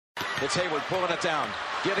It's Hayward pulling it down,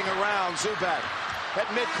 getting around Zubac at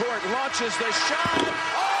midcourt, launches the shot.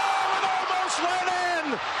 Oh, it almost went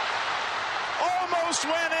in! Almost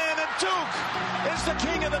went in, and Duke is the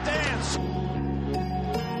king of the dance.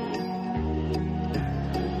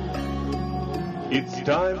 It's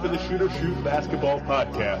time for the Shooter Shoot Basketball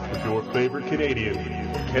Podcast with your favorite Canadian,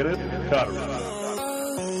 Kenneth and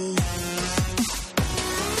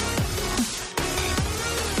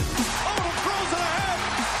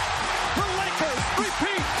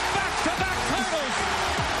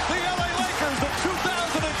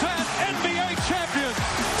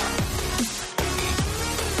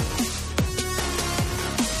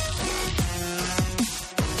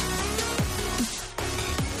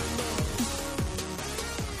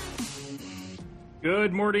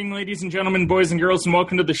Good morning, ladies and gentlemen, boys and girls, and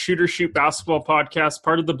welcome to the Shooter Shoot Basketball Podcast,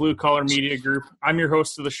 part of the Blue Collar Media Group. I'm your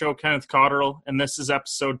host of the show, Kenneth, and this is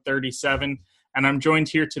episode 37, and I'm joined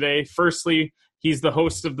here today. Firstly, he's the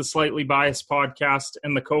host of the Slightly Biased Podcast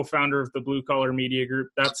and the co-founder of the Blue Collar Media Group.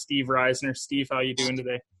 That's Steve Reisner. Steve, how you doing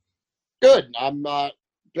today? Good. I'm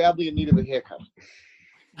badly in need of a haircut.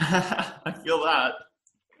 I feel that.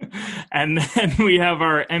 And then we have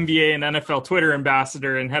our NBA and NFL Twitter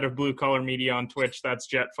ambassador and head of Blue Collar Media on Twitch. That's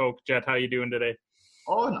Jhett Folk. Jhett, how you doing today?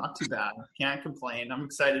 Oh, not too bad. Can't complain. I'm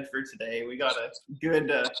excited for today. We got a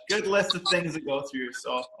good list of things to go through,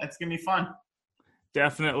 so it's going to be fun.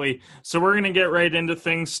 Definitely. So we're going to get right into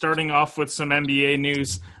things, starting off with some NBA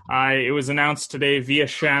news. It was announced today via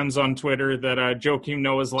Shams on Twitter that Joakim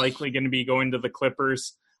Noah is likely going to be going to the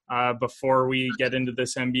Clippers before we get into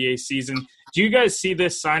this NBA season. Do you guys see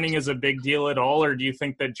this signing as a big deal at all, or do you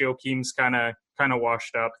think that Joakim's kind of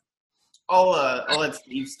washed up? I'll let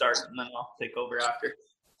Steve start, and then I'll take over after.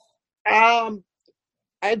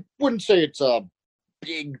 I wouldn't say it's a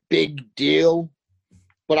big deal,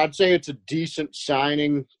 but I'd say it's a decent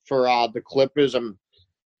signing for the Clippers. I'm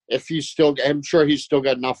sure he's still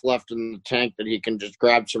got enough left in the tank that he can just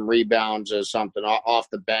grab some rebounds or something off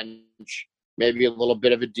the bench. Maybe a little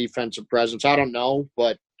bit of a defensive presence. I don't know,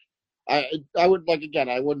 but I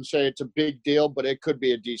wouldn't say it's a big deal, but it could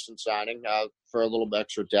be a decent signing for a little bit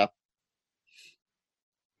extra depth.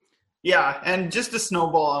 Yeah, and just to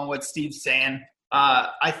snowball on what Steve's saying,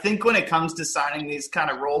 I think when it comes to signing these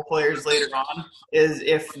kind of role players later on, is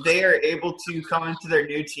if they are able to come into their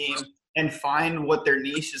new team and find what their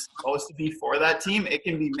niche is supposed to be for that team, it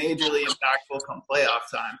can be majorly impactful come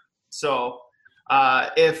playoff time. So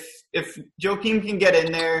if Joakim can get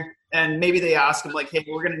in there and maybe they ask him like, hey,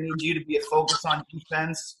 we're going to need you to be a focus on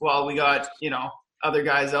defense while we got, other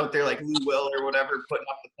guys out there like Lou Will or whatever putting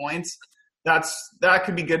up the points, that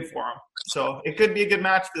could be good for him. So it could be a good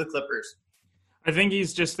match for the Clippers. I think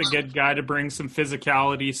he's just a good guy to bring some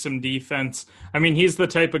physicality, some defense. I mean, he's the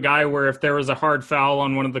type of guy where if there was a hard foul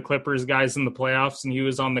on one of the Clippers guys in the playoffs and he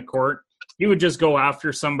was on the court, he would just go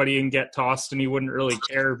after somebody and get tossed, and he wouldn't really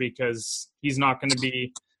care because he's not going to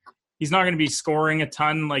be scoring a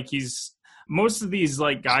ton. Like most of these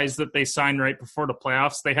like guys that they sign right before the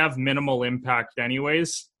playoffs, they have minimal impact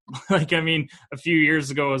anyways. Like, I mean, a few years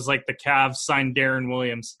ago it was like the Cavs signed Darren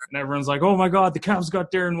Williams, and everyone's like, oh my God, the Cavs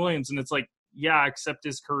got Darren Williams. And it's like, yeah, except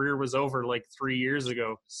his career was over like 3 years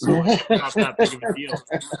ago. So it's not that big of a deal.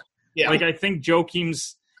 Yeah. Like, I think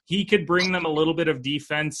he could bring them a little bit of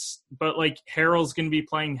defense, but like Harrell's going to be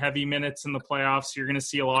playing heavy minutes in the playoffs. You're going to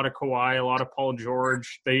see a lot of Kawhi, a lot of Paul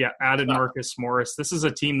George. They added Marcus Morris. This is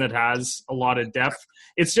a team that has a lot of depth.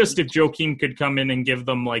 It's just if Joakim could come in and give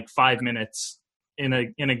them like 5 minutes in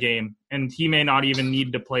a game, and he may not even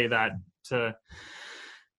need to play that to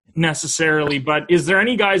necessarily. But is there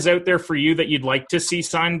any guys out there for you that you'd like to see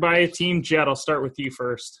signed by a team? Jhett, I'll start with you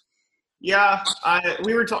first. Yeah,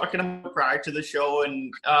 we were talking about prior to the show,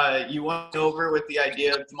 and you went over with the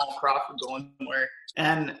idea of Jamal Crawford going somewhere.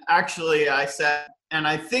 And actually, I said, and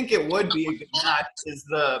I think it would be a good match, is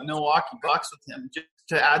the Milwaukee Bucks with him, just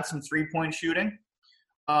to add some three-point shooting,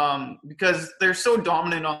 because they're so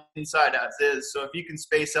dominant on the inside as is. So if you can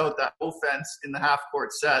space out that offense in the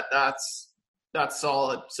half-court set, that's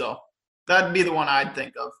solid. So that'd be the one I'd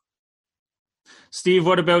think of. Steve,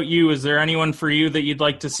 what about you? Is there anyone for you that you'd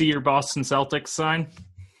like to see your Boston Celtics sign?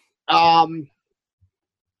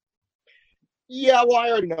 Yeah, well,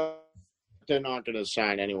 I already know they're not going to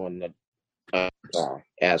sign anyone that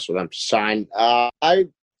asks for them to sign. They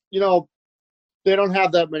don't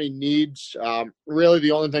have that many needs. Really,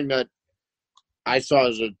 the only thing that I saw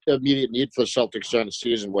as an immediate need for the Celtics during the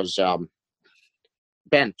season was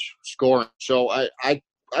bench scoring. So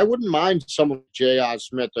I wouldn't mind someone like J.R.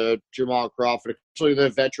 Smith or Jamal Crawford, especially their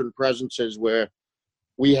veteran presences where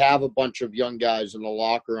we have a bunch of young guys in the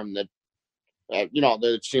locker room that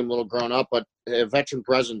they seem a little grown up, but a veteran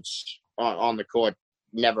presence on the court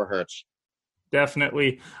never hurts.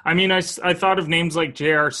 Definitely. I mean, I thought of names like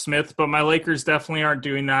J.R. Smith, but my Lakers definitely aren't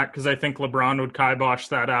doing that because I think LeBron would kibosh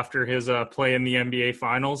that after his play in the NBA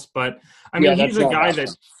Finals. But I mean, he's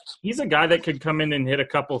a guy that could come in and hit a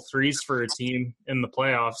couple threes for a team in the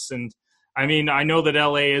playoffs. And I mean, I know that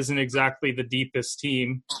LA isn't exactly the deepest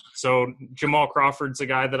team, so Jamal Crawford's a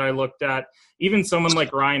guy that I looked at. Even someone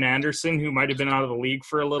like Ryan Anderson, who might have been out of the league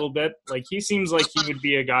for a little bit, like he seems like he would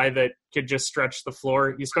be a guy that could just stretch the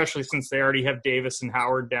floor, especially since they already have Davis and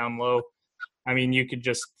Howard down low. I mean, you could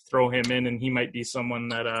just throw him in, and he might be someone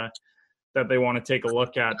that they want to take a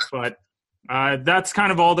look at. But that's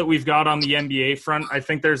kind of all that we've got on the NBA front. I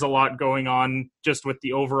think there's a lot going on just with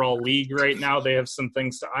the overall league right now. They have some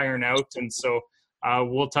things to iron out, and so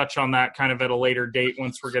we'll touch on that kind of at a later date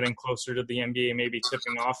once we're getting closer to the NBA maybe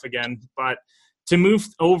tipping off again. But to move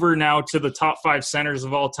over now to the top 5 centers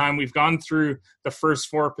of all time, we've gone through the first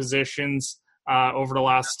 4 positions over the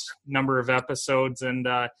last number of episodes, and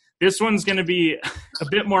this one's going to be a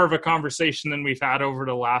bit more of a conversation than we've had over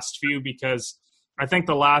the last few, because I think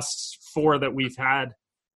the last 4 that we've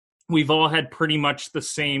all had pretty much the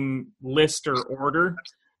same list or order.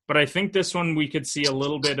 But I think this one we could see a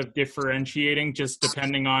little bit of differentiating just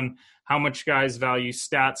depending on how much guys value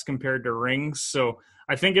stats compared to rings. So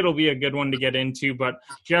I think it'll be a good one to get into. But,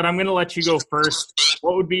 Jhett, I'm going to let you go first.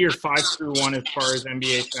 What would be your 5 through 1 as far as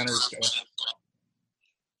NBA centers go?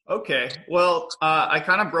 Okay. Well, I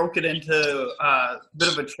kind of broke it into a bit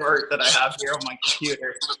of a chart that I have here on my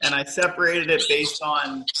computer, and I separated it based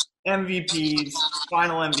on MVPs,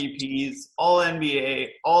 final MVPs, all NBA,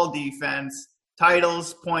 all defense,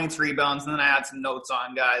 titles, points, rebounds, and then I had some notes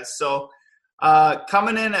on guys. So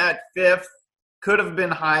coming in at 5th, could have been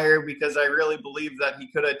higher because I really believe that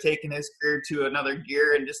he could have taken his career to another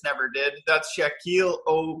gear and just never did. That's Shaquille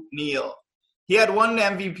O'Neal. He had 1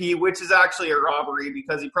 MVP, which is actually a robbery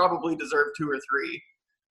because he probably deserved 2 or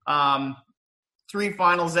 3. 3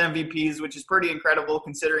 finals MVPs, which is pretty incredible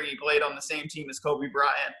considering he played on the same team as Kobe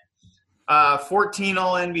Bryant. 14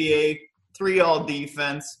 All-NBA, 3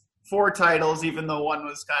 All-Defense, 4 titles, even though 1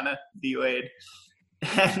 was kind of delayed.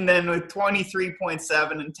 And then with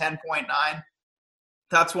 23.7 and 10.9,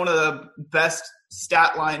 that's one of the best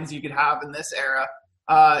stat lines you could have in this era.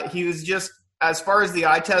 He was just, as far as the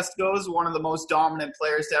eye test goes, one of the most dominant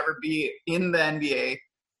players to ever be in the NBA.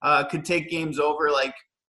 Could take games over like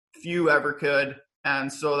few ever could.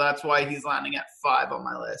 And so that's why he's landing at 5 on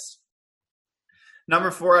my list.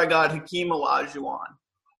 Number 4, I got Hakeem Olajuwon.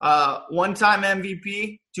 1-time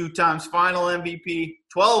MVP, 2 times final MVP,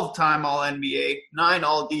 12-time All-NBA, 9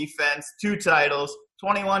 All-Defense, 2 titles,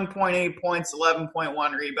 21.8 points,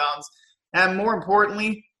 11.1 rebounds, and more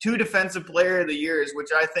importantly, 2 Defensive Player of the Years, which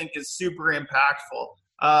I think is super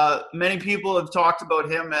impactful. Many people have talked about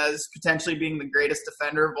him as potentially being the greatest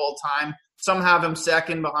defender of all time. Some have him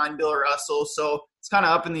second behind Bill Russell, so it's kind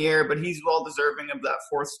of up in the air, but he's well deserving of that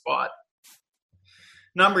 4th spot.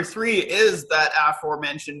 Number 3 is that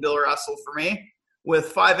aforementioned Bill Russell for me, with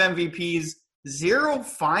 5 MVPs, 0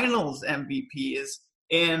 finals MVPs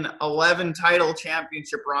in 11 title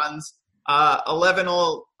championship runs, 11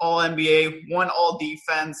 All-NBA, 1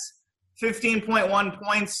 All-Defense, 15.1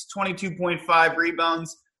 points, 22.5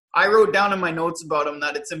 rebounds. I wrote down in my notes about him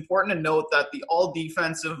that it's important to note that the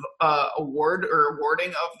All-Defensive award or awarding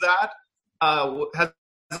of that has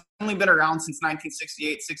only been around since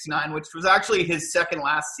 1968-69, which was actually his second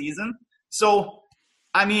last season. So,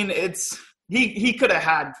 I mean, he could have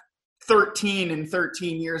had 13 in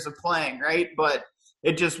 13 years of playing, right? But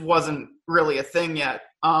it just wasn't really a thing yet.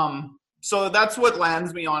 So that's what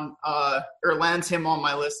lands him on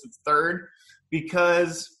my list of 3rd,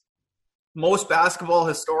 because most basketball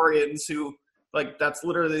historians who, like, that's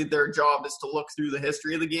literally their job is to look through the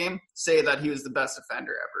history of the game, say that he was the best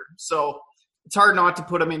defender ever. So it's hard not to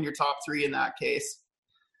put him in your top 3 in that case.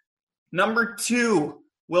 Number 2,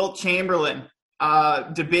 Wilt Chamberlain.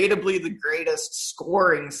 Debatably the greatest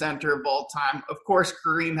scoring center of all time. Of course,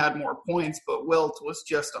 Kareem had more points, but Wilt was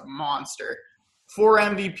just a monster. 4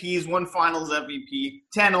 MVPs, 1 finals MVP,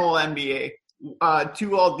 10 All-NBA,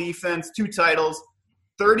 2 All-Defense, 2 titles,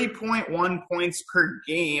 30.1 points per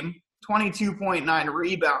game, 22.9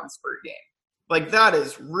 rebounds per game. Like, that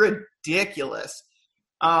is ridiculous.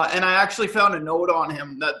 And I actually found a note on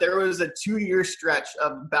him that there was a 2-year stretch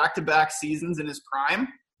of back-to-back seasons in his prime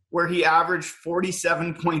where he averaged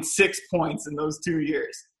 47.6 points in those 2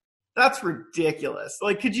 years. That's ridiculous.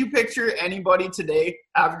 Like, could you picture anybody today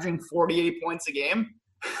averaging 48 points a game?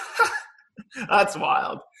 That's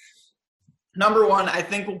wild. Number 1, I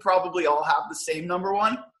think we'll probably all have the same number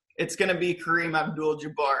 1, it's going to be Kareem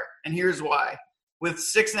Abdul-Jabbar. And here's why. With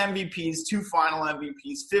 6 MVPs, 2 final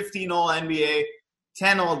MVPs, 15 All-NBA,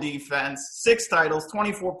 10 All-Defense, 6 titles,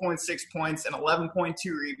 24.6 points, and 11.2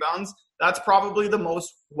 rebounds, that's probably the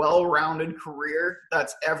most well-rounded career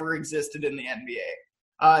that's ever existed in the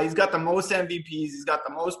NBA. He's got the most MVPs. He's got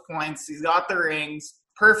the most points. He's got the rings.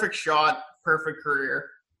 Perfect shot, perfect career.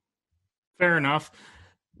 Fair enough.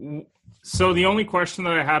 So the only question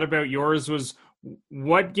that I had about yours was,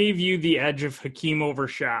 what gave you the edge of Hakeem over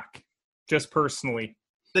Shaq, just personally?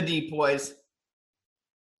 The deep boys.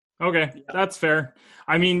 Okay, that's fair.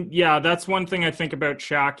 I mean, yeah, that's one thing I think about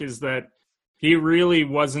Shaq is that he really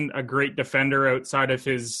wasn't a great defender outside of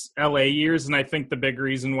his LA years, and I think the big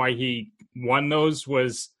reason why he won those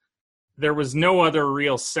was there was no other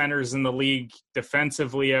real centers in the league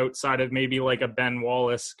defensively outside of maybe like a Ben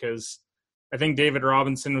Wallace, because I think David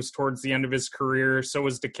Robinson was towards the end of his career, so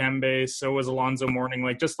was Dikembe, so was Alonzo Mourning.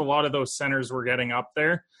 Like, just a lot of those centers were getting up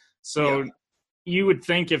there. So you would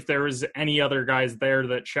think if there was any other guys there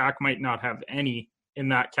that Shaq might not have any in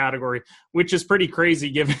that category, which is pretty crazy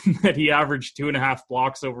given that he averaged 2.5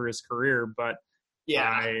 blocks over his career. But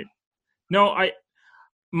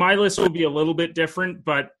my list will be a little bit different,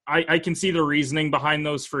 but I can see the reasoning behind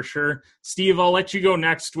those for sure. Steve, I'll let you go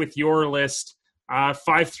next with your list.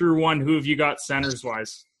 5 through 1, who have you got centers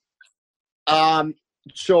wise?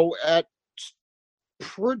 So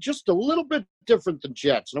just a little bit different than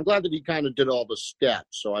Jets, and I'm glad that he kind of did all the stats,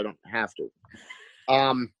 so I don't have to.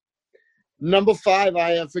 Number 5,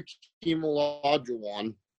 I have Hakeem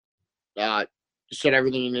Olajuwon. Said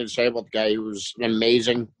everything you need to say about the guy. He was an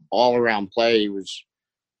amazing all-around play.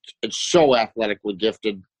 It's so athletically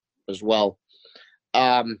gifted as well.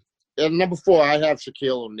 And number 4, I have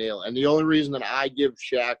Shaquille O'Neal. And the only reason that I give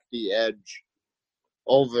Shaq the edge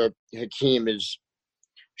over Hakeem is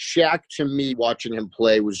Shaq, to me, watching him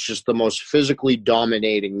play, was just the most physically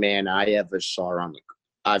dominating man I've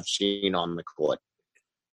seen on the court.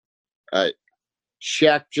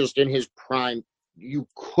 Shaq, just in his prime, you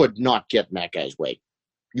could not get in that guy's way.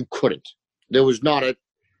 You couldn't. There wasn't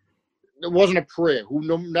a prayer.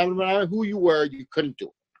 No matter who you were, you couldn't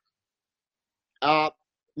do it.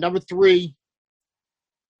 Number 3,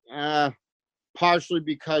 partially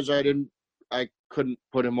because I couldn't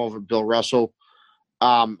put him over Bill Russell.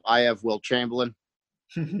 I have Will Chamberlain.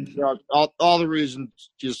 all the reasons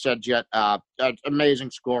you said, Jett.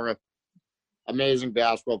 Amazing scorer, amazing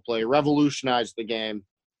basketball player, revolutionized the game.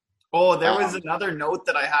 Oh, there was another note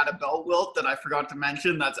that I had about Wilt that I forgot to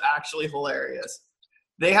mention that's actually hilarious.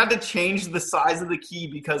 They had to change the size of the key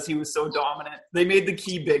because he was so dominant. They made the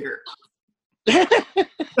key bigger.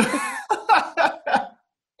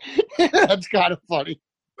 That's kind of funny.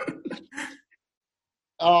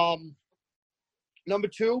 Number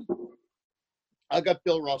 2, I got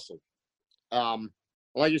Bill Russell.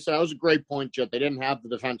 Like you said, that was a great point, Jett. They didn't have the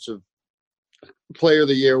Defensive Player of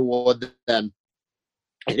the Year award then.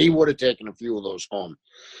 And he would have taken a few of those home.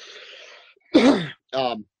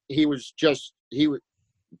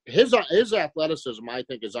 His athleticism, I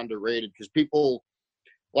think, is underrated because people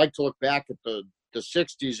like to look back at the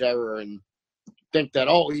 60s era and think that,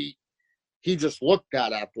 he just looked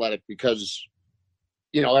that athletic because,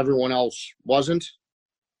 everyone else wasn't.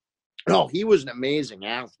 No, he was an amazing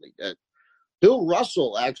athlete. Bill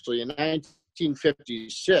Russell, actually, in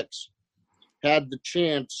 1956, had the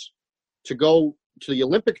chance to go to the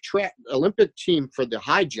Olympic team for the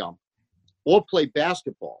high jump or play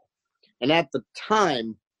basketball. And at the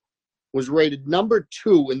time was rated number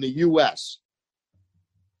 2 in the U.S.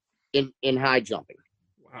 in high jumping.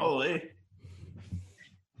 Wow. Holy.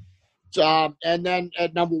 And then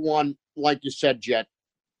at number 1, like you said, Jett,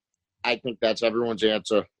 I think that's everyone's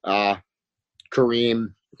answer.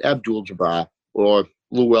 Kareem Abdul-Jabbar or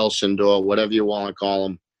Lou Wilson or whatever you want to call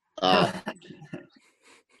him.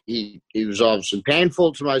 He was obviously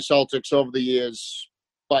painful to my Celtics over the years,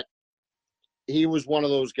 but he was one of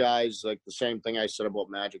those guys, like the same thing I said about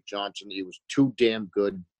Magic Johnson. He was too damn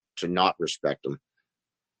good to not respect him.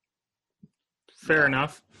 Fair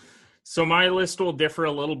enough. So my list will differ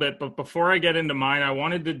a little bit, but before I get into mine, I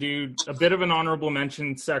wanted to do a bit of an honorable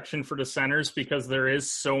mention section for the centers because there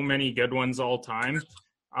is so many good ones all time.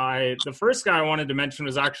 The first guy I wanted to mention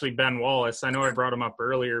was actually Ben Wallace. I know I brought him up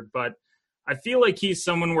earlier, but I feel like he's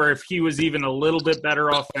someone where if he was even a little bit better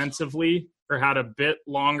offensively or had a bit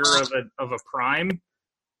longer of a prime,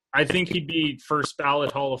 I think he'd be first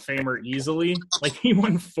ballot Hall of Famer easily. Like, he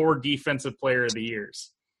won 4 Defensive Player of the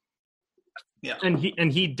Years. Yeah. And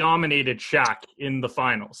he dominated Shaq in the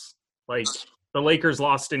finals. Like, the Lakers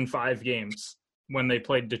lost in 5 games when they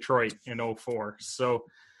played Detroit in 2004. So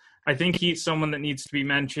I think he's someone that needs to be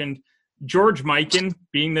mentioned. George Mikan,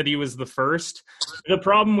 being that he was the first. The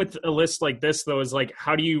problem with a list like this, though, is like,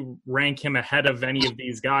 how do you rank him ahead of any of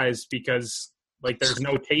these guys? Because like, there's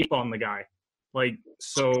no tape on the guy. Like,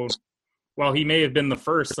 so while he may have been the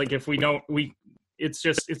first, like if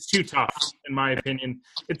it's too tough, in my opinion.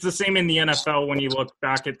 It's the same in the NFL when you look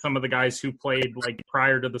back at some of the guys who played like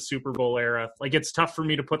prior to the Super Bowl era. Like, it's tough for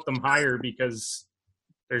me to put them higher because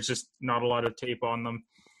there's just not a lot of tape on them.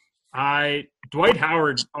 Dwight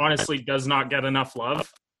Howard honestly does not get enough love.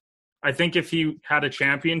 I think if he had a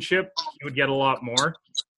championship, he would get a lot more.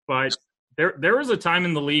 But there was a time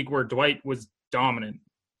in the league where Dwight was dominant.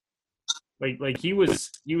 Like he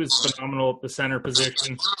was phenomenal at the center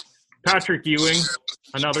position. Patrick Ewing,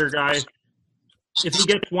 another guy. If he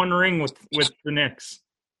gets one ring with the Knicks,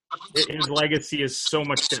 his legacy is so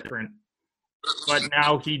much different. But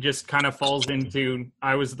now he just kind of falls into,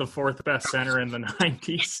 I was the fourth best center in the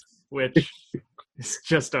 90s, which is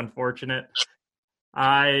just unfortunate.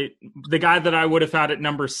 The guy that I would have had at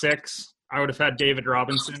number 6, I would have had David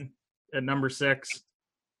Robinson at number 6.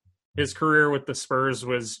 His career with the Spurs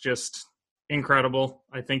was just incredible.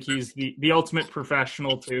 I think he's the ultimate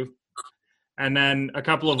professional too. And then a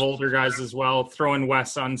couple of older guys as well. Throw in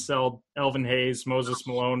Wes Unseld, Elvin Hayes, Moses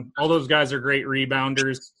Malone. All those guys are great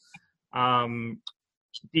rebounders,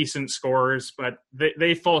 decent scorers, but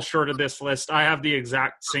they fall short of this list. I have the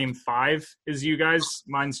exact same 5 as you guys.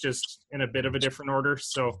 Mine's just in a bit of a different order.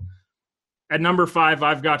 So at number 5,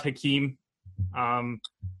 I've got Hakeem.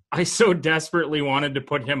 I so desperately wanted to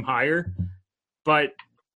put him higher, but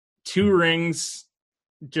 2 rings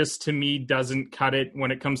just to me doesn't cut it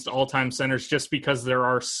when it comes to all-time centers, just because there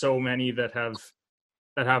are so many that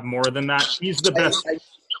have more than that. He's the best.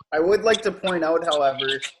 I would like to point out, however,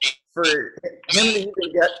 for him to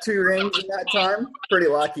even get 2 rings in that time, pretty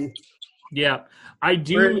lucky. Yeah, I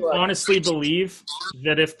do honestly believe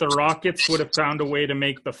that if the Rockets would have found a way to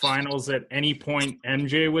make the finals at any point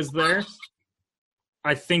MJ was there,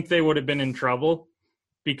 I think they would have been in trouble,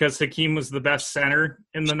 because Hakeem was the best center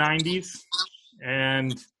in the 90s.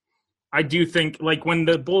 And I do think, like, when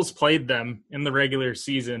the Bulls played them in the regular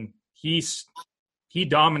season, he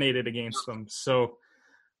dominated against them. So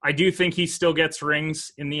I do think he still gets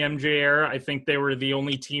rings in the MJ era. I think they were the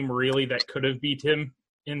only team really that could have beat him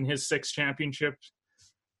in his 6 championship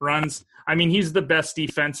runs. I mean, he's the best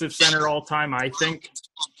defensive center all time, I think.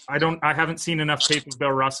 I haven't seen enough tape of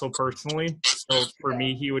Bill Russell personally. So for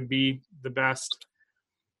me, he would be the best.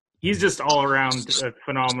 He's just all around a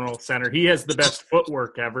phenomenal center. He has the best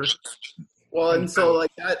footwork ever. Well, and so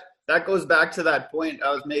like that goes back to that point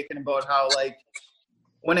I was making about how, like,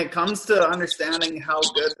 when it comes to understanding how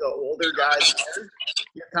good the older guys are,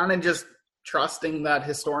 you're kind of just trusting that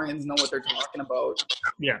historians know what they're talking about.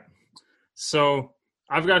 Yeah. So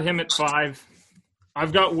I've got him at 5.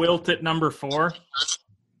 I've got Wilt at number 4.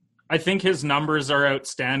 I think his numbers are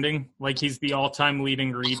outstanding. Like, he's the all-time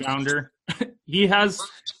leading rebounder. He has,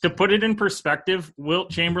 to put it in perspective, Wilt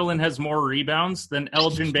Chamberlain has more rebounds than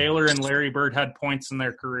Elgin Baylor and Larry Bird had points in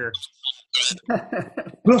their career.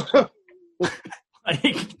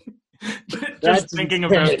 Just thinking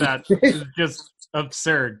about that is just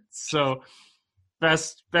absurd. So,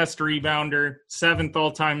 best rebounder, 7th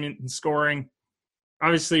all-time in scoring.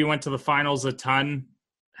 Obviously, he went to the finals a ton.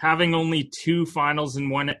 Having only 2 finals and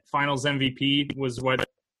 1 finals MVP was what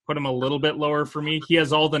put him a little bit lower for me. He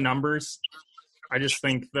has all the numbers. I just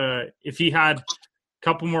think if he had a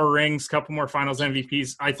couple more rings, couple more finals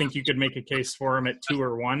MVPs, I think you could make a case for him at 2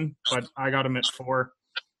 or 1, but I got him at 4.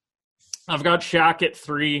 I've got Shaq at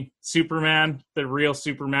 3, Superman, the real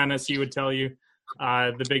Superman, as he would tell you,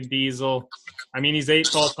 the big diesel. I mean, he's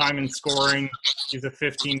 8th all-time in scoring. He's a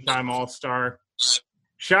 15-time All-Star.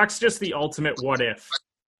 Shaq's just the ultimate what if.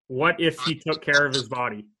 What if he took care of his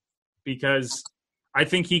body? Because I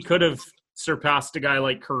think he could have surpassed a guy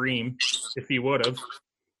like Kareem if he would have.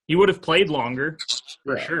 He would have played longer,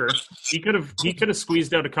 for sure. He could have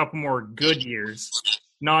squeezed out a couple more good years,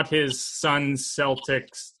 not his Suns,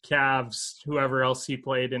 Celtics, Cavs, whoever else he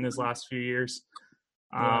played in his last few years.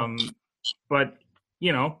 But,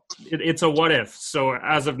 you know, it's a what if. So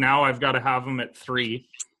as of now, I've got to have him at 3.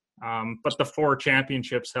 But the 4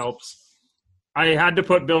 championships helps. I had to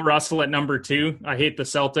put Bill Russell at number 2. I hate the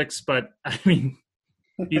Celtics, but, I mean,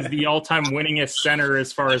 he's the all-time winningest center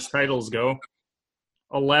as far as titles go.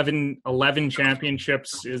 11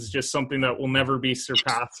 championships is just something that will never be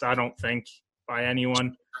surpassed, I don't think, by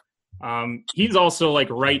anyone. He's also, like,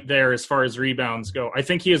 right there as far as rebounds go. I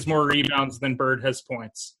think he has more rebounds than Bird has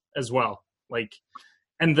points as well. Like,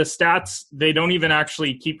 And the stats, they don't even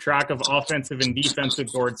actually keep track of offensive and defensive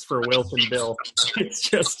boards for Wilt and Bill. It's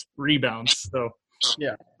just rebounds. So,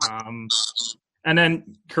 Yeah. And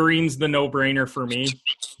then Kareem's the no-brainer for me.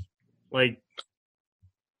 Like,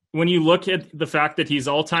 when you look at the fact that he's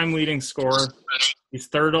all-time leading scorer, he's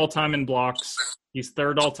third all-time in blocks, he's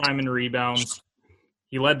third all-time in rebounds,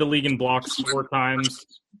 he led the league in blocks 4 times,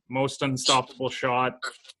 most unstoppable shot,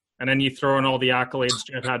 and then you throw in all the accolades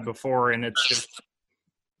Jhett had before, and it's just...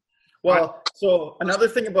 Well, so another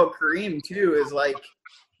thing about Kareem, too, is like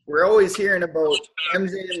we're always hearing about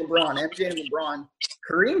MJ and LeBron.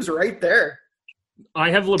 Kareem's right there. I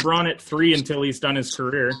have LeBron at 3 until he's done his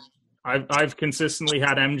career. I've consistently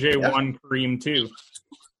had MJ 1, Kareem 2.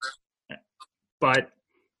 But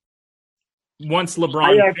once LeBron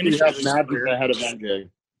I actually have finishes Magic career, ahead of MJ.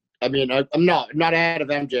 I mean, I'm not ahead of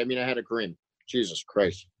MJ. I mean, ahead of Kareem. Jesus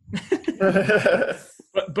Christ.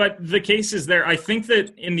 But the case is there. I think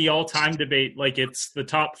that in the all-time debate, like it's the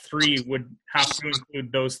top 3 would have to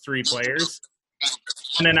include those 3 players.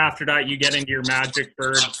 And then after that, you get into your Magic,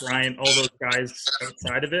 Bird, Bryant, all those guys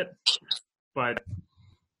outside of it. But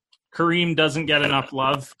Kareem doesn't get enough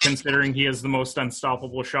love considering he has the most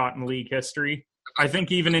unstoppable shot in league history. I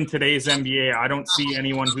think even in today's NBA, I don't see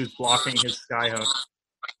anyone who's blocking his skyhook.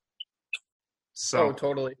 So,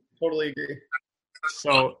 totally agree.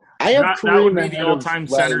 So I have that would Kareem be ahead the of all-time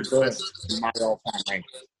Larry centers Bird list. in my all-time ranking.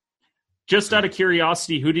 Just out of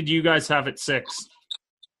curiosity, who did you guys have at 6?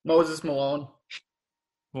 Moses Malone.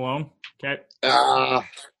 Malone? Okay.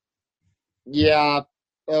 Yeah,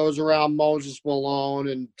 that was around Moses Malone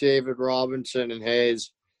and David Robinson and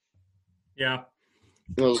Hayes. Yeah.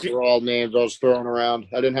 Those were all names I was throwing around.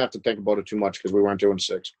 I didn't have to think about it too much because we weren't doing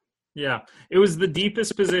 6. Yeah. It was the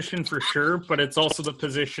deepest position for sure, but it's also the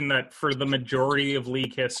position that for the majority of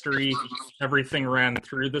league history, everything ran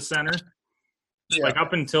through the center. Yeah. Like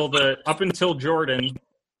up until Jordan,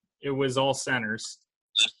 it was all centers.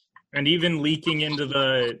 And even leaking into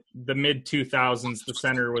the mid 2000s, the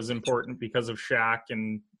center was important because of Shaq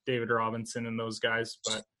and David Robinson and those guys.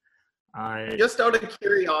 But just out of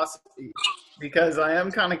curiosity, because I am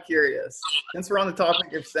kind of curious, since we're on the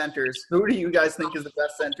topic of centers, who do you guys think is the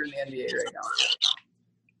best center in the NBA right now?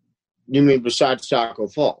 You mean besides Taco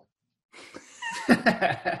Fall?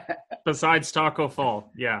 Besides Taco Fall,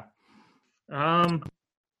 yeah.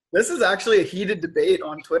 This is actually a heated debate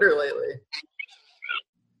on Twitter lately.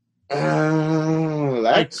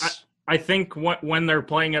 I think when they're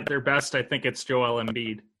playing at their best, I think it's Joel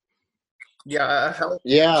Embiid. Yeah,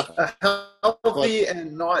 a healthy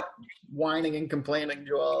and not whining and complaining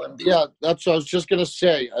Joel Embiid. Yeah, that's what I was just going to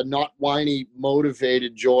say. A not whiny,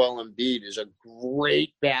 motivated Joel Embiid is a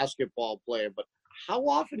great basketball player, but how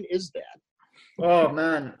often is that? Oh,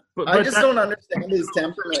 man. I just don't understand his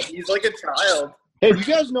temperament. He's like a child. Hey, you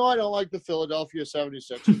guys know I don't like the Philadelphia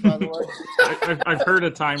 76ers, by the way. I've heard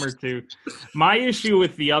a time or two. My issue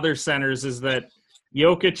with the other centers is that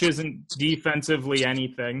Jokic isn't defensively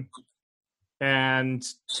anything, and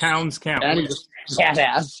Towns can't win.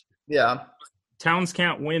 Badass. Yeah. Towns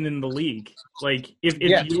can't win in the league. Like, if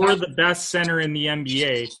you're the best center in the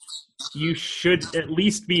NBA, you should at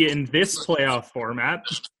least be in this playoff format.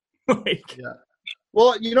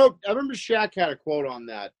 Well, you know, I remember Shaq had a quote on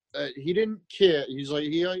that. He didn't care. He's like,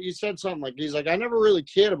 he said something like, he's like, I never really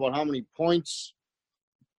cared about how many points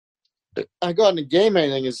I got in the game.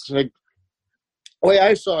 Anything is like, the way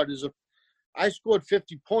I saw it is, if I scored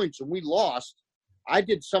 50 points and we lost, I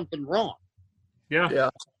did something wrong. Yeah.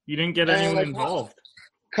 You didn't get anyone involved.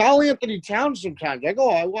 Carl Anthony Towns sometimes. I go,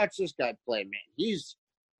 I watch this guy play, man. He's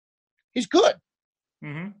good.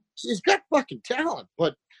 Mm-hmm. He's got fucking talent,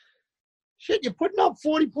 but shit, you're putting up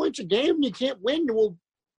 40 points a game and you can't win. Well,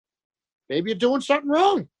 maybe you're doing something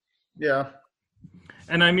wrong. Yeah.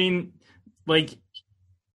 And I mean, like,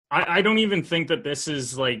 I don't even think that this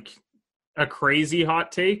is like a crazy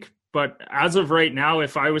hot take, but as of right now,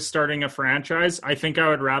 if I was starting a franchise, I think I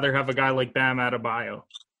would rather have a guy like Bam Adebayo.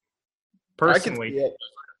 Personally.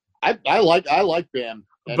 I like Bam.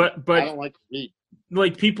 But I don't like the Heat.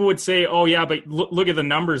 Like, people would say, oh yeah, but look at the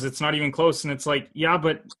numbers. It's not even close. And it's like, yeah,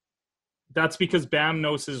 but that's because Bam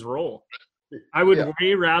knows his role. I would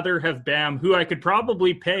way rather have Bam, who I could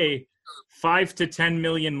probably pay $5 to $10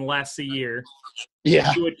 million less a year, do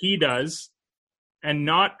what he does, and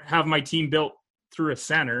not have my team built through a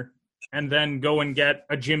center, and then go and get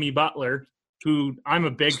a Jimmy Butler, who I'm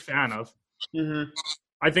a big fan of. Mm-hmm.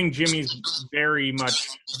 I think Jimmy's very much,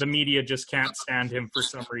 the media just can't stand him for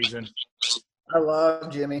some reason. I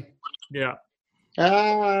love Jimmy. Yeah.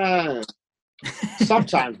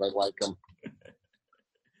 Sometimes I like him.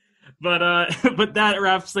 But that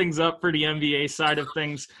wraps things up for the NBA side of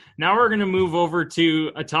things. Now we're going to move over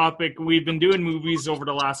to a topic. We've been doing movies over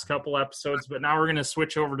the last couple episodes, but now we're going to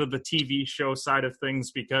switch over to the TV show side of things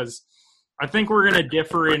because I think we're going to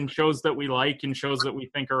differ in shows that we like and shows that we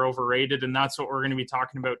think are overrated, and that's what we're going to be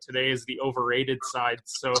talking about today is the overrated side.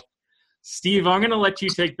 So, Steve, I'm going to let you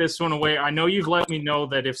take this one away. I know you've let me know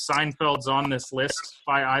that if Seinfeld's on this list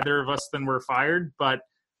by either of us, then we're fired, but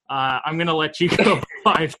I'm going to let you go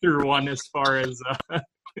 5 through 1 as far as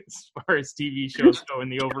TV shows go in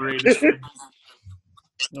the overrated.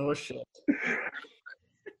 Oh, shit.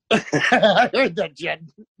 I heard that, Jhett.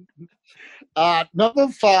 Number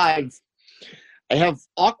 5, I have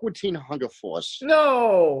Aqua Teen Hunger Force.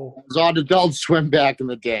 No. It was on Adult Swim back in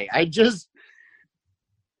the day. I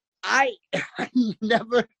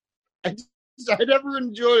never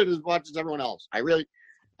enjoyed it as much as everyone else. I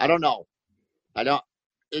don't know.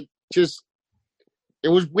 It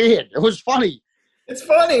was weird. It was funny. It's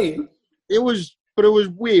funny. It was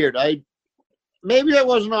weird. Maybe I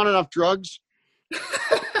wasn't on enough drugs.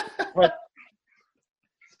 But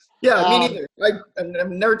yeah, me neither. I've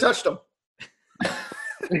never touched them.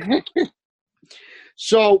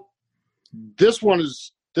 So this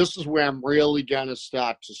is where I'm really gonna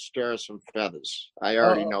start to stir some feathers. I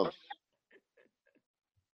already know that.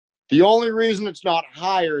 The only reason it's not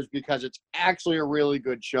higher is because it's actually a really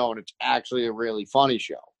good show and it's actually a really funny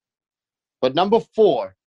show. But number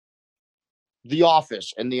 4, The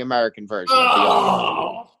Office and the American version.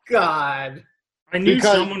 Oh, God. I knew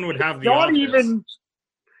someone would have The Office.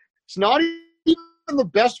 It's not even the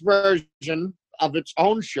best version of its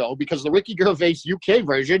own show because the Ricky Gervais UK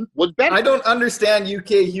version was better. I don't understand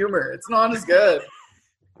UK humor. It's not as good.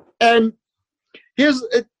 And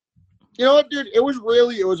you know what, dude? It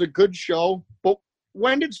was a good show. But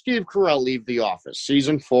when did Steve Carell leave The Office?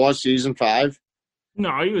 Season 4, season 5?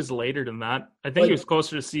 No, he was later than that. I think he was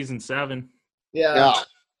closer to season 7. Yeah.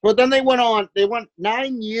 But then they went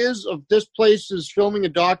 9 years of this place is filming a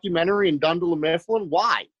documentary in Dunder Mifflin.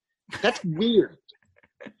 Why? That's weird.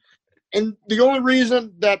 And the only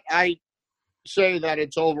reason that I say that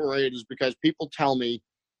it's overrated is because people tell me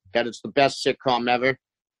that it's the best sitcom ever.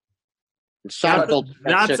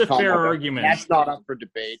 That's a fair argument. That's not up for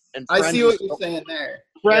debate. And I see what you're saying there.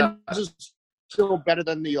 Friends is still better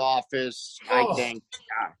than The Office, I think.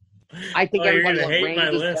 I think everybody you're gonna hate my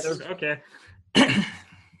list. Better. Okay.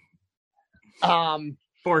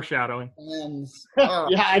 Foreshadowing.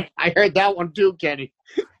 Yeah, I heard that one too, Kenny.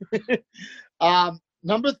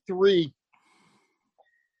 Number 3,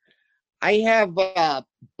 I have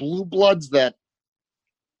Blue Bloods that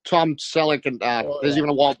Tom Selleck and there's even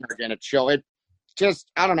a Wahlberg in it show. It just,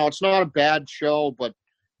 I don't know, it's not a bad show, but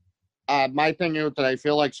my thing is that I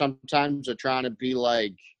feel like sometimes they're trying to be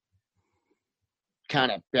like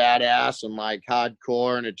kind of badass and like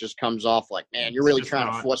hardcore, and it just comes off like, man, you're really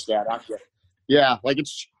trying to force that, aren't you? Yeah, like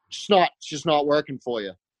it's just not working for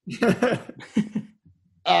you.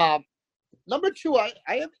 Number 2, I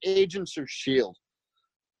have Agents of S.H.I.E.L.D.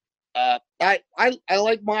 I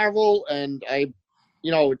like Marvel, and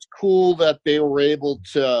it's cool that they were able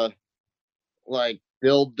to like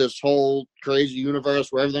build this whole crazy universe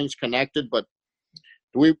where everything's connected. But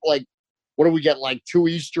what do we get, like 2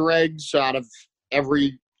 Easter eggs out of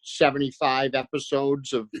every 75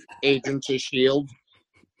 episodes of Agents of S.H.I.E.L.D.?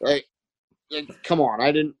 Like, come on,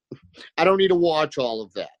 I don't need to watch all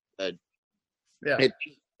of that. Yeah.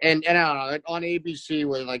 And I don't know, on ABC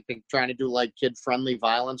where like they're trying to do like kid-friendly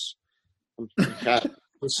violence. They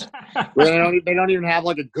don't even have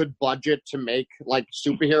like a good budget to make like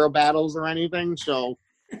superhero battles or anything, so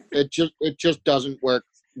it just doesn't work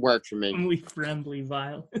for me. Family-friendly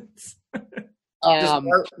violence.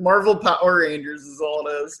 Marvel Power Rangers is all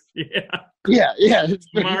it is. Yeah.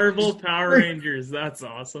 Marvel Power Rangers. That's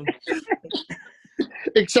awesome.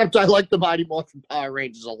 Except I like the Mighty Morphin Power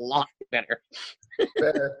Rangers a lot better.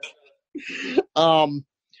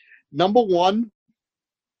 Number 1,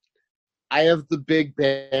 I have The Big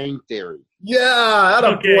Bang Theory.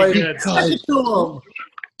 Yeah, boy.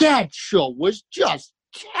 That show was just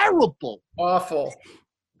terrible. Awful.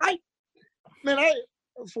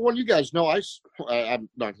 For one, you guys know, I'm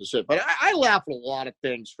not going to say it, but I laugh at a lot of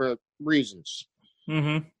things for reasons.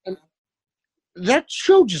 Mm-hmm. And that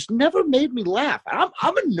show just never made me laugh. I'm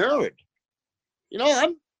a nerd.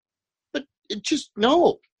 But it just,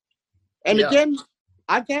 no. And again,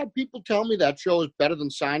 I've had people tell me that show is better than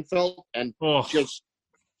Seinfeld, and just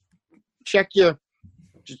check you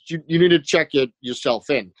need to check yourself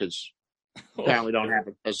in, because apparently don't have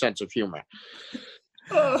a sense of humor.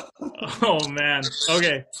 Oh man.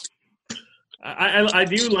 Okay. I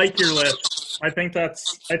do like your list. I think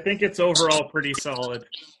it's overall pretty solid.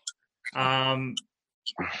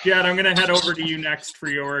 Jhett, I'm going to head over to you next for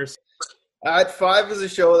yours. At 5 is a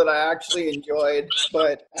show that I actually enjoyed,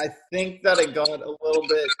 but I think that it got a little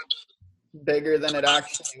bit bigger than it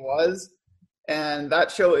actually was. And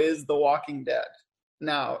that show is The Walking Dead.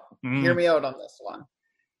 Now, hear me out on this one.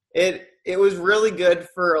 It was really good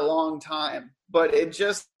for a long time, but it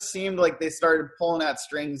just seemed like they started pulling at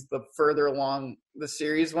strings the further along the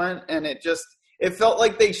series went, and it felt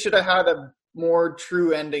like they should have had a more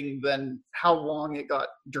true ending than how long it got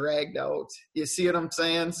dragged out. You see what I'm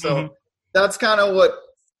saying? So that's kind of what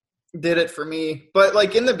did it for me. But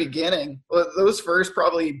like in the beginning, those first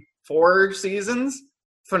probably 4 seasons,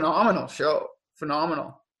 phenomenal show.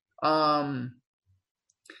 Phenomenal.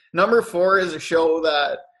 Number 4 is a show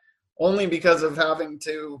that only because of having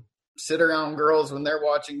to sit around girls when they're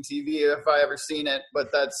watching TV, if I ever seen it,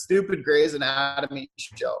 but that stupid Grey's Anatomy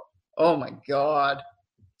show. Oh my God.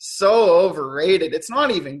 So overrated. It's not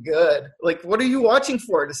even good. Like, what are you watching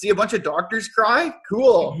for? To see a bunch of doctors cry?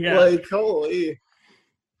 Cool. Yeah. Like, holy.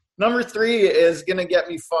 Number 3 is going to get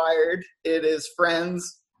me fired. It is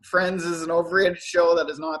Friends. Friends is an overrated show that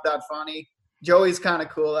is not that funny. Joey's kind of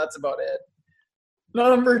cool. That's about it.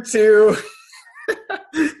 Number 2.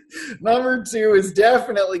 Number 2 is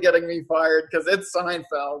definitely getting me fired because it's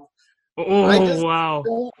Seinfeld. Oh,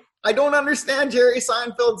 wow. I don't understand Jerry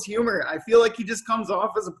Seinfeld's humor. I feel like he just comes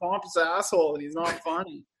off as a pompous asshole and he's not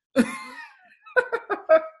funny.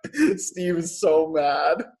 Steve is so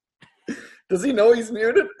mad. Does he know he's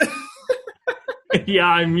muted? Yeah,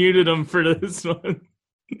 I muted him for this one.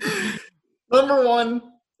 Number 1.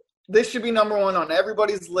 This should be number 1 on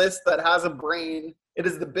everybody's list that has a brain. It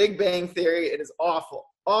is The Big Bang Theory. It is awful.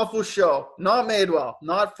 Awful show. Not made well.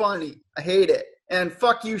 Not funny. I hate it. And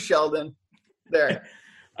fuck you, Sheldon. There.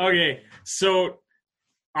 Okay, so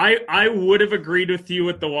I would have agreed with you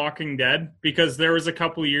with The Walking Dead because there was a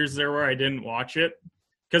couple years there where I didn't watch it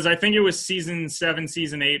because I think it was season 7,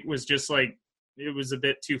 season 8 was just like, it was a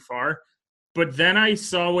bit too far. But then I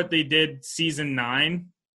saw what they did season 9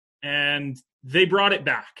 and they brought it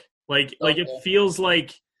back. Like it feels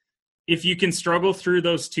like if you can struggle through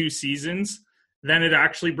those 2 seasons, then it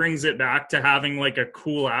actually brings it back to having like a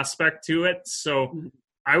cool aspect to it. So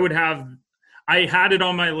I had it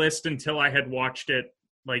on my list until I had watched it,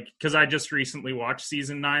 like, because I just recently watched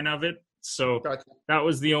season 9 of it. So That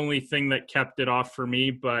was the only thing that kept it off for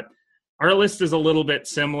me. But our list is a little bit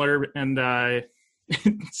similar. And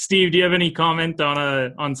Steve, do you have any comment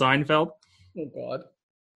on Seinfeld? Oh, God.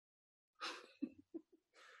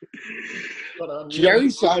 Jerry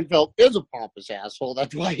Seinfeld is a pompous asshole.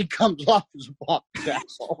 That's why he comes off as a pompous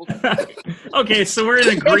asshole. Okay, so we're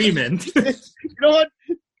in agreement. You know what?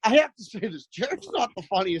 I have to say this. Jerry's not the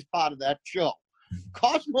funniest part of that show.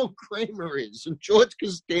 Cosmo Kramer is, and George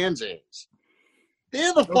Costanza is.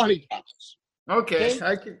 They're the funny guys. Okay,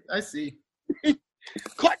 I see.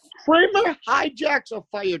 Kramer hijacks a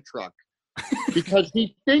fire truck because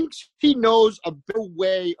he thinks he knows a better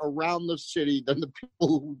way around the city than the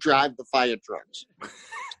people who drive the fire trucks.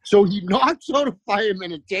 So he knocks out a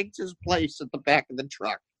fireman and takes his place at the back of the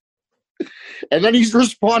truck. And then he's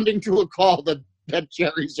responding to a call that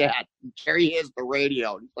Jerry's at. And Jerry hears the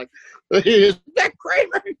radio. And he's like, is that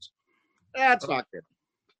Kramer? That's not good.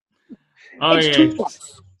 Oh, That's too funny.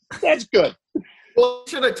 That's good. Well,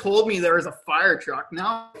 you should have told me there was a fire truck.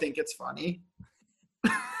 Now I think it's funny.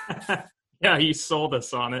 Yeah, he sold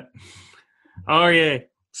us on it. Okay,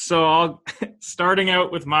 so starting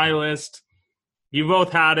out with my list, you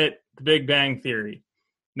both had it, The Big Bang Theory.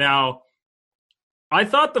 Now, I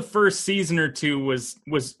thought the first season or 2 was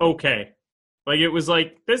okay. Like, it was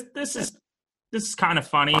like, this is kind of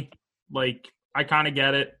funny. Like, I kind of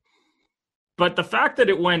get it. But the fact that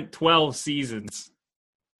it went 12 seasons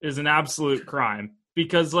is an absolute crime.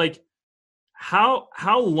 Because, like, how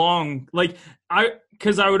long, like,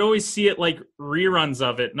 because I would always see it like reruns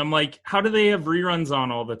of it. And I'm like, how do they have reruns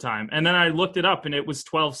on all the time? And then I looked it up and it was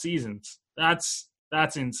 12 seasons. That's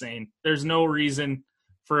insane. There's no reason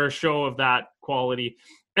for a show of that quality.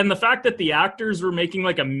 And the fact that the actors were making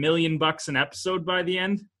like $1 million an episode by the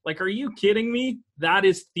end, like, are you kidding me? That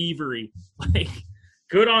is thievery. Like,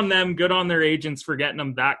 good on them, good on their agents for getting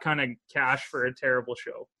them that kind of cash for a terrible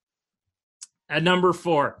show. At number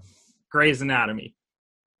 4, Grey's Anatomy.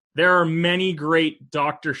 There are many great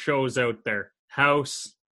doctor shows out there.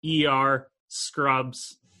 House, ER,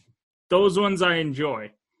 Scrubs. Those ones I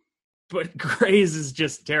enjoy. But Grey's is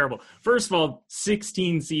just terrible. First of all,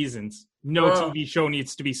 16 seasons. No TV show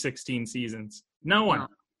needs to be 16 seasons. No one. No.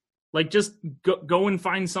 Like, just go and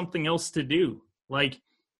find something else to do. Like,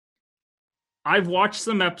 I've watched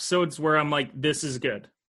some episodes where I'm like, this is good,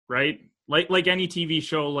 right? Like any TV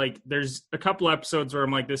show, like there's a couple episodes where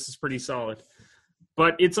I'm like, this is pretty solid.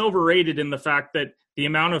 But it's overrated in the fact that the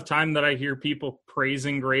amount of time that I hear people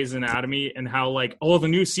praising Grey's Anatomy and how like, oh, the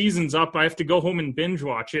new season's up, I have to go home and binge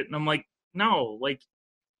watch it. And I'm like, no, like,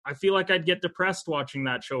 I feel like I'd get depressed watching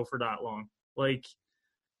that show for that long. Like,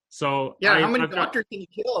 so. Yeah, how many doctors can you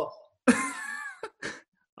kill?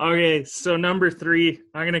 Okay, so number 3,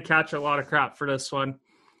 I'm going to catch a lot of crap for this one.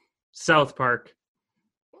 South Park.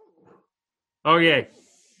 Okay.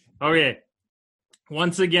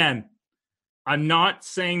 Once again, I'm not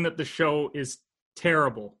saying that the show is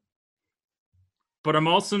terrible, but I'm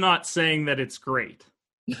also not saying that it's great.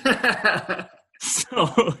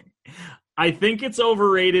 So I think it's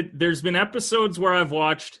overrated. There's been episodes where I've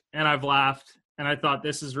watched and I've laughed and I thought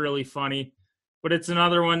this is really funny, but it's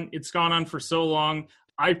another one. It's gone on for so long.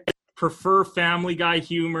 I prefer Family Guy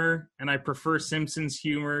humor and I prefer Simpsons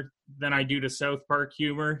humor than I do to South Park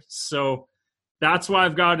humor. So that's why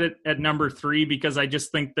I've got it at number 3, because I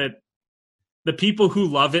just think that the people who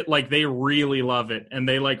love it, like they really love it and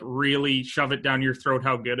they like really shove it down your throat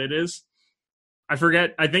how good it is. I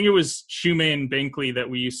think it was Shume and Binkley that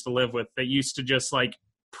we used to live with that used to just like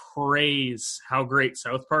praise how great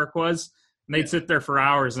South Park was. And they'd sit there for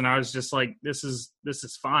hours and I was just like, this is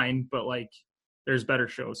fine, but like there's better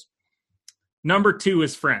shows. Number 2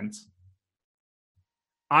 is Friends.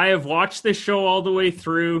 I have watched this show all the way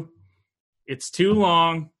through. It's too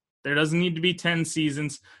long. There doesn't need to be 10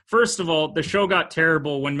 seasons. First of all, the show got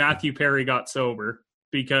terrible when Matthew Perry got sober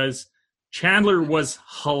because Chandler was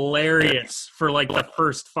hilarious for like the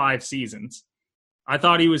first 5 seasons. I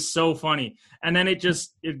thought he was so funny. And then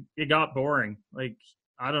it got boring. Like,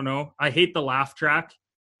 I don't know. I hate the laugh track.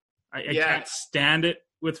 I can't stand it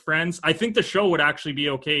with Friends. I think the show would actually be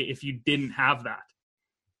okay if you didn't have that.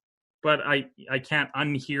 But I can't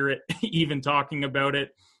unhear it even talking about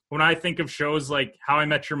it. When I think of shows like How I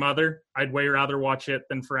Met Your Mother, I'd way rather watch it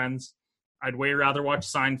than Friends. I'd way rather watch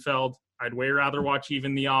Seinfeld. I'd way rather watch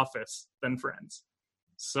even The Office than Friends.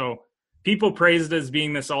 So people praise it as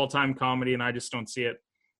being this all-time comedy, and I just don't see it.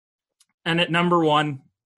 And at number 1,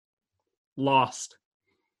 Lost.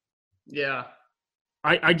 Yeah.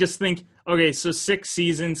 I just think, okay, so 6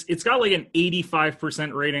 seasons. It's got like an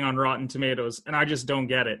 85% rating on Rotten Tomatoes, and I just don't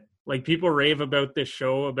get it. Like, people rave about this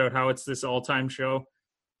show, about how it's this all-time show.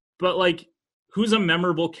 But, like, who's a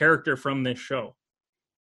memorable character from this show?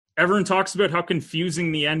 Everyone talks about how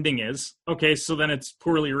confusing the ending is. Okay, so then it's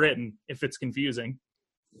poorly written if it's confusing.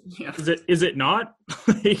 Yeah. Is it not?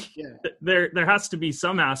 There has to be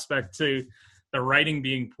some aspect to the writing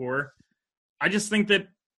being poor. I just think that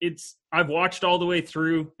I've watched all the way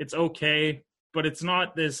through. It's okay, but it's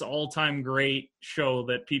not this all-time great show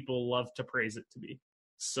that people love to praise it to be.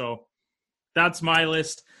 So that's my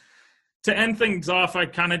list. To end things off, I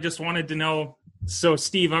kind of just wanted to know, so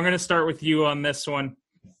Steve, I'm going to start with you on this one.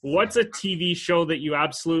 What's a TV show that you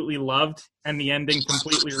absolutely loved and the ending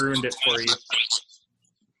completely ruined it for you?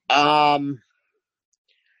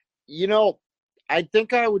 I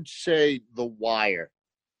think I would say The Wire.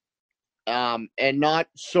 And not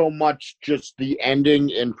so much just the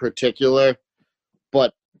ending in particular,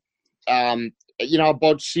 but,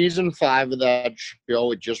 about season 5 of that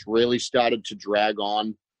show, it just really started to drag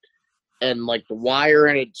on. And, like, The Wire,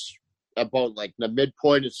 and it's about, like, the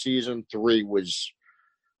midpoint of season 3 was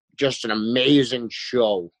just an amazing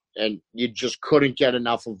show. And you just couldn't get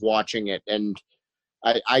enough of watching it. And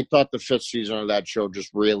I thought the 5th season of that show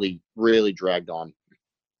just really, really dragged on.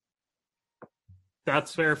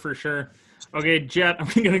 That's fair for sure. Okay, Jhett, I'm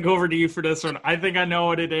going to go over to you for this one. I think I know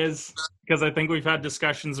what it is because I think we've had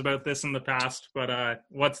discussions about this in the past, but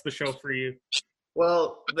what's the show for you?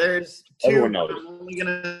 Well, there's 2. Everyone knows. I'm only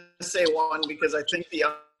going to say one because I think the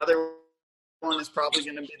other one is probably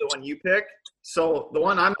going to be the one you pick. So the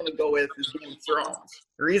one I'm going to go with is Game of Thrones.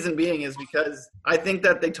 The reason being is because I think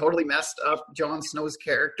that they totally messed up Jon Snow's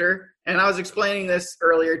character. And I was explaining this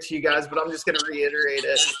earlier to you guys, but I'm just going to reiterate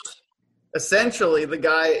it. Essentially, the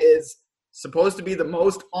guy is supposed to be the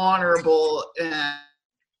most honorable,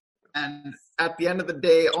 and at the end of the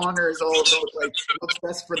day, honor is all about like what's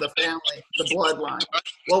best for the family, the bloodline.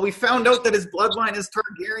 Well, we found out that his bloodline is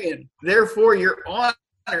Targaryen. Therefore, your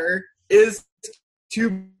honor is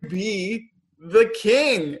to be the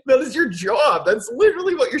king. That is your job. That's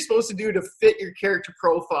literally what you're supposed to do to fit your character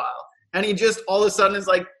profile. And he just all of a sudden is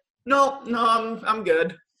like, no, I'm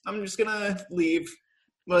good. I'm just gonna leave.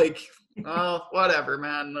 Like, whatever,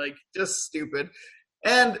 man. Like, just stupid.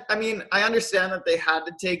 And I mean, I understand that they had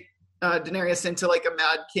to take Daenerys into like a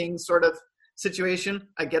Mad King sort of situation.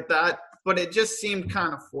 I get that. but it just seemed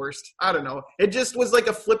kind of forced. I don't know. It just was like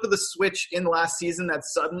a flip of the switch in last season that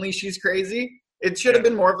suddenly she's crazy. It should have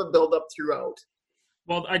been more of a build-up throughout.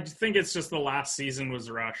 Well, I think it's just the last season was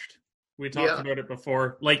rushed. We talked about it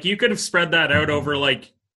before. Like, you could have spread that out over,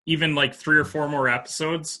 like, even, like, 3 or 4 more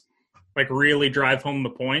episodes. Like, really drive home the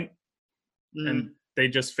point. And they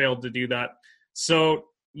just failed to do that. So,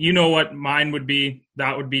 you know what mine would be?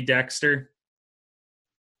 That would be Dexter.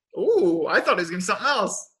 Ooh, I thought it was going to be something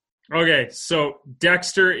else. Okay, so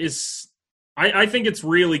Dexter is... I think it's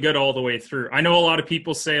really good all the way through. I know a lot of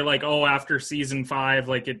people say, like, oh, after season 5,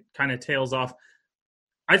 like, it kind of tails off.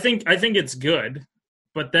 I think it's good,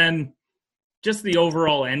 but then just the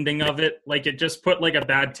overall ending of it, like, it just put, like, a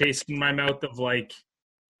bad taste in my mouth of, like,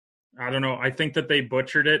 I don't know. I think that they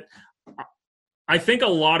butchered it. I think a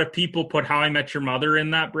lot of people put How I Met Your Mother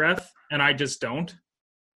in that breath, and I just don't.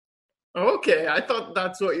 Okay, I thought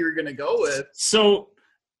that's what you were going to go with. So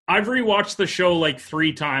I've rewatched the show like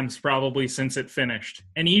 3 times probably since it finished.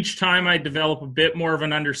 And each time I develop a bit more of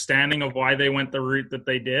an understanding of why they went the route that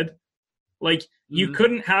they did. Like, you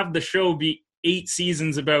couldn't have the show be 8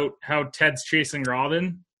 seasons about how Ted's chasing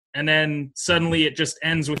Robin, and then suddenly it just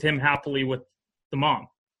ends with him happily with the mom.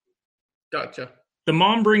 Gotcha. The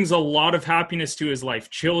mom brings a lot of happiness to his life.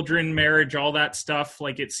 Children, marriage, all that stuff.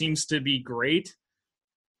 Like, it seems to be great.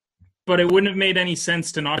 But it wouldn't have made any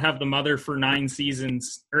sense to not have the mother for 9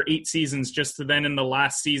 seasons or 8 seasons just to then in the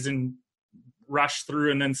last season rush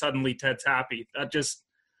through and then suddenly Ted's happy. That just...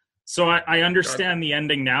 So I understand the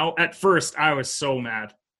ending now. At first, I was so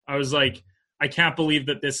mad. I was like, I can't believe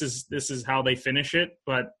that this is how they finish it.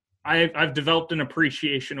 But I've developed an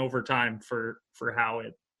appreciation over time for how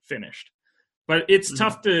it finished. But it's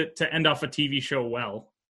tough to end off a TV show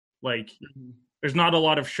well. Like, there's not a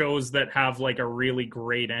lot of shows that have, like, a really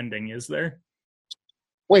great ending, is there?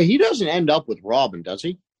 Wait, he doesn't end up with Robin, does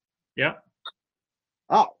he? Yeah.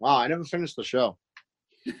 Oh, wow, I never finished the show.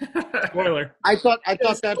 Spoiler. I thought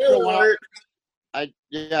that show.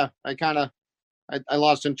 I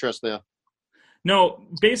lost interest there. No,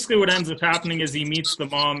 basically what ends up happening is he meets the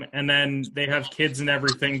mom and then they have kids and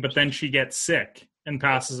everything, but then she gets sick and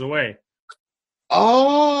passes away.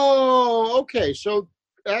 Oh, okay. So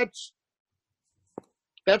that's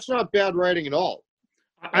not bad writing at all.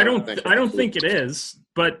 I don't think it is,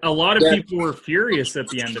 but a lot of people were furious at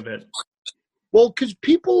the end of it. Well, because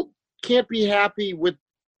people can't be happy with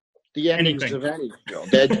the endings of any show.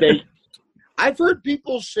 I've heard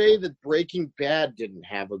people say that Breaking Bad didn't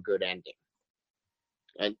have a good ending.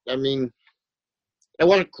 I mean, it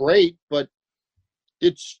wasn't great, but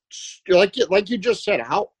it's like you just said.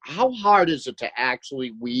 How hard is it to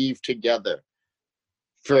actually weave together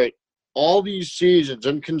for all these seasons,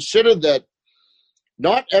 and consider that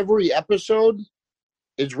not every episode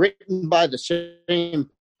is written by the same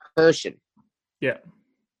person. Yeah.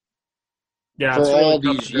 For all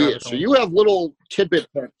these years. So you have little tidbits.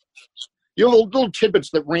 You have little tidbits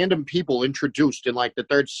that random people introduced in, like, the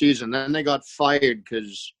 3rd season. Then they got fired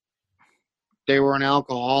because they were an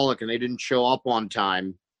alcoholic and they didn't show up on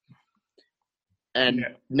time. And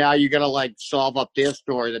now you got to, like, solve up their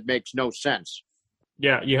story that makes no sense.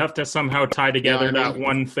 Yeah, you have to somehow tie together that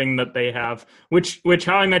one thing that they have, which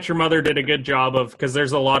How I Met Your Mother did a good job of, because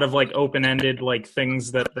there's a lot of, like, open-ended, like,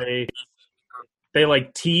 things that they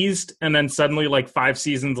like teased, and then suddenly, like, 5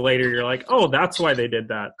 seasons later, you're like, oh, that's why they did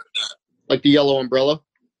that. Like the Yellow Umbrella?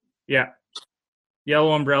 Yeah.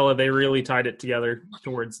 Yellow Umbrella, they really tied it together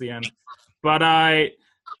towards the end. But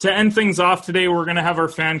to end things off today, we're going to have our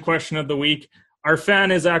fan question of the week. Our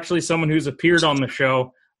fan is actually someone who's appeared on the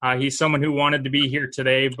show. He's someone who wanted to be here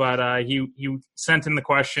today, but he sent in the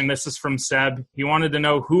question. This is from Seb. He wanted to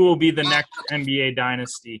know who will be the next NBA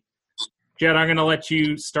dynasty. Jhett, I'm going to let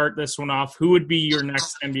you start this one off. Who would be your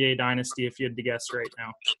next NBA dynasty if you had to guess right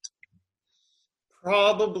now?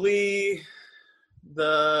 Probably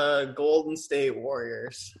the Golden State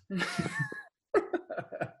Warriors.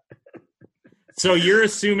 So you're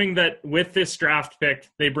assuming that with this draft pick,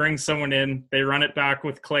 they bring someone in, they run it back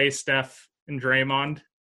with Clay, Steph, and Draymond?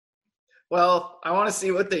 Well, I want to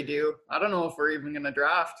see what they do. I don't know if we're even going to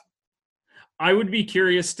draft. I would be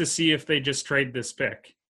curious to see if they just trade this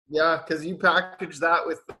pick. Yeah, because you package that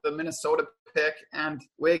with the Minnesota pick and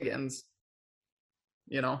Wiggins,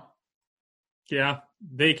 you know. Yeah,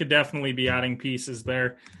 they could definitely be adding pieces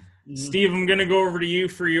there. Steve, I'm going to go over to you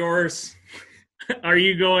for yours. Are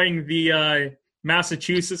you going the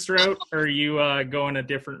Massachusetts route, or are you going a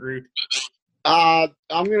different route? I'm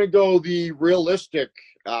going to go the realistic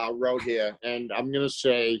route here, and I'm going to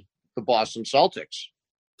say the Boston Celtics.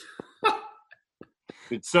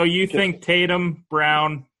 So you think Tatum,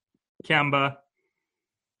 Brown, Kemba,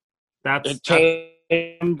 That's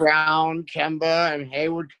Tatum, Brown, Kemba, and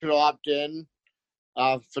Hayward could opt in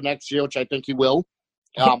for next year, which I think he will.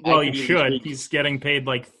 Well, he should. He's getting paid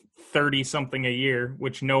like 30-something a year,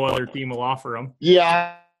 which no other team will offer him.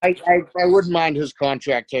 Yeah, I wouldn't mind his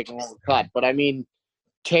contract taking a cut, but I mean,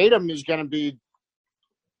 Tatum is going to be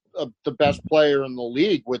the best player in the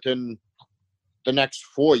league within the next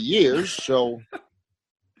 4 years. So,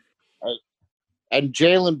 and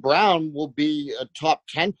Jaylen Brown will be a top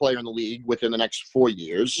 10 player in the league within the next 4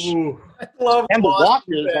 years. Ooh, I love Kemba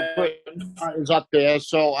Walker is up there.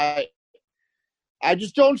 So I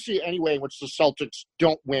just don't see any way in which the Celtics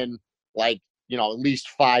don't win, like, you know, at least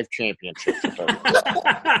 5 championships.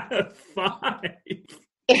 5.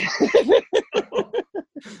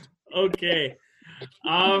 Okay.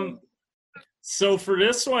 So for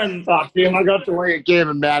this one, I got to play a game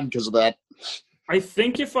in Madden because of that. I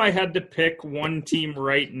think if I had to pick one team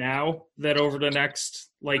right now that over the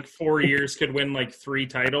next like 4 years could win like 3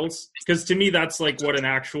 titles, because to me that's like what an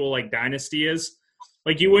actual like dynasty is.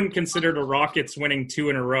 Like, you wouldn't consider the Rockets winning 2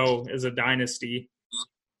 in a row as a dynasty.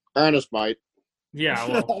 Ernest might. Yeah,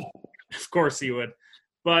 well, of course he would.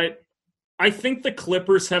 But I think the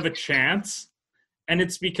Clippers have a chance, and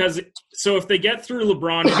it's because – so if they get through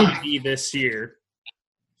LeBron and AD this year,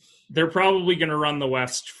 they're probably going to run the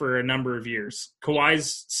West for a number of years.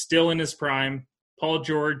 Kawhi's still in his prime. Paul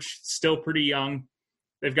George, still pretty young.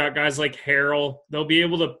 They've got guys like Harrell. They'll be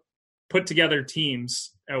able to put together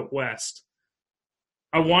teams out West.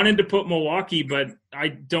 I wanted to put Milwaukee, but I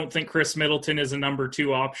don't think Chris Middleton is a number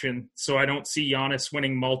 2 option, so I don't see Giannis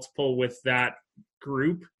winning multiple with that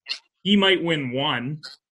group. He might win 1,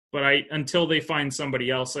 but until they find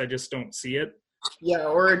somebody else, I just don't see it. Yeah,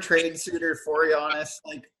 or a trade suitor for Giannis,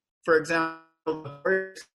 like, for example.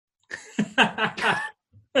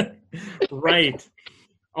 Right.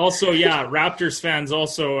 Also, yeah, Raptors fans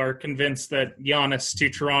also are convinced that Giannis to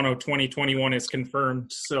Toronto 2021 is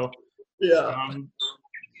confirmed, so yeah.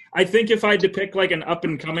 I think if I had to pick like an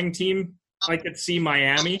up-and-coming team, I could see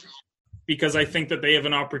Miami because I think that they have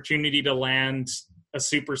an opportunity to land a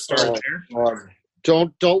superstar there.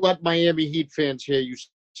 Don't let Miami Heat fans hear you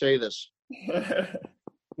say this.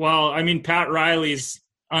 Well, I mean, Pat Riley's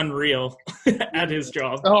unreal at his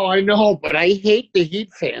job. Oh, I know, but I hate the Heat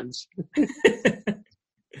fans.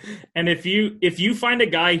 And if you find a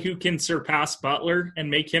guy who can surpass Butler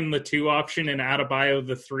and make him the 2 option and Adebayo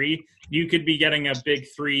the 3, you could be getting a big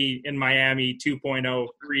 3 in Miami 2.0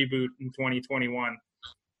 reboot in 2021.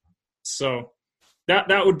 So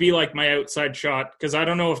that would be like my outside shot because I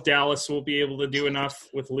don't know if Dallas will be able to do enough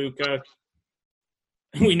with Luka.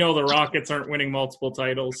 We know the Rockets aren't winning multiple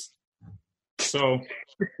titles. So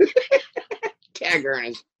Tag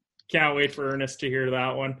Ernest. Can't wait for Ernest to hear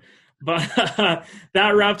that one. But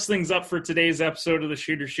that wraps things up for today's episode of the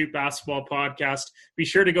Shoot or Shoot Basketball Podcast. Be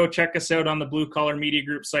sure to go check us out on the Blue Collar Media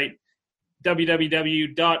Group site,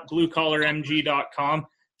 www.bluecollarmg.com.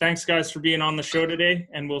 Thanks, guys, for being on the show today,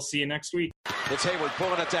 and we'll see you next week. It's Hayward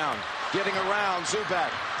pulling it down, getting around Zubac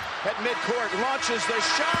at midcourt, launches the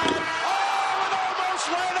shot. Oh, it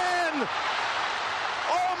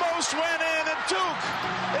almost went in. And Duke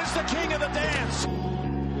is the king of the dance.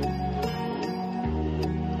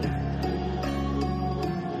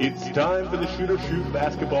 It's time for the Shoot or Shoot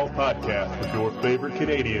Basketball Podcast with your favorite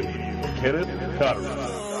Canadian, Kenneth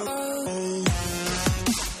Cottery.